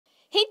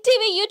Hit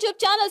TV YouTube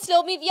channels లో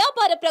మీ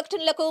వ్యాపార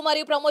ప్రకటనలకు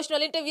మరియు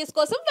ప్రమోషనల్ ఇంటర్వ్యూస్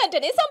కోసం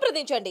వెంటనే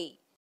సంప్రదించండి.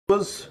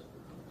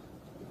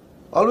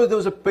 Always there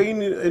was a pain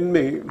in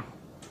me.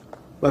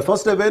 My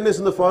first awareness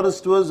in the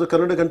forest was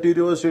Kannada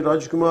continuous Sri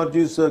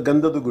Rajkumarji's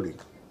Gandhada Gudi.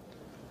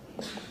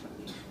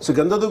 So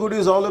Gandhada Gudi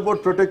is all about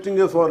protecting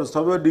a forest.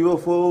 How a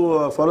DFO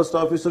forest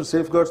officer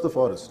safeguards the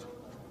forest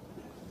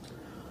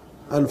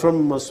and from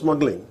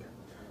smuggling.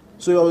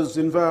 So I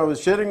was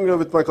sharing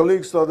with my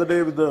colleagues the other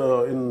day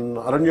in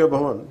Aranya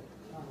Bhavan.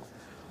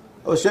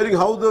 I was sharing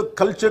how the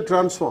culture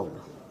transformed.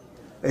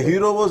 A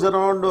hero was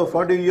around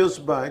 40 years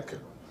back.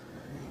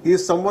 He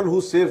is someone who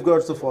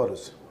safeguards the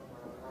forest.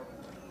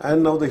 And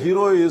now the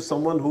hero is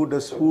someone who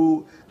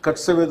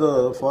cuts away the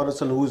forest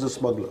and who is a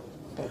smuggler.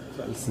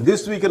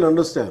 This we can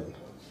understand.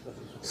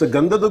 So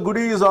Gandhada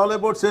Gudi is all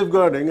about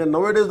safeguarding, and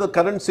nowadays the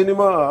current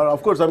cinema, of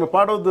course I'm a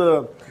part of the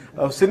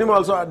cinema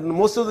also.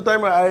 Most of the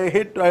time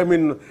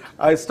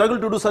I struggle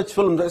to do such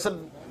films. I said,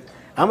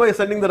 am I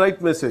sending the right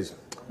message?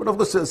 But of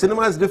course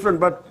cinema is different,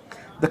 but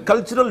the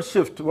cultural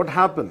shift, what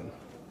happened,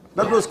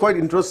 that was quite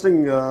interesting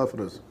for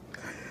us.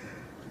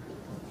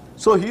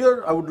 So here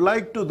I would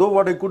like to, though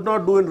what I could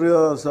not do in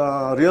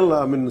real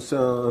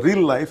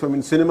life,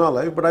 cinema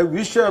life, but I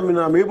wish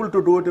I'm able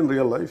to do it in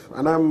real life.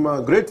 And I'm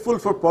grateful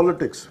for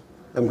politics.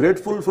 I'm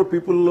grateful for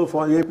people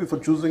for AP for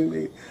choosing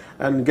me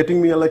and getting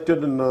me elected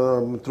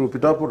through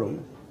Pitapuram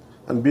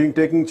and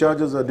taking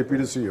charge as a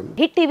deputy CM.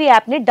 Hit TV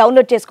app ని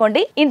download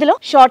చేసుకోండి. ఇందులో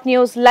short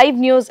news, live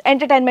news,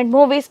 entertainment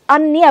movies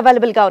అన్ని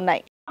available గా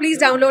ఉన్నాయి. Please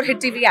download Hit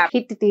TV app.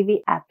 Hit TV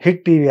app.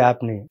 Hit TV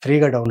app ని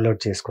ఫ్రీగా download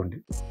చేసుకోండి.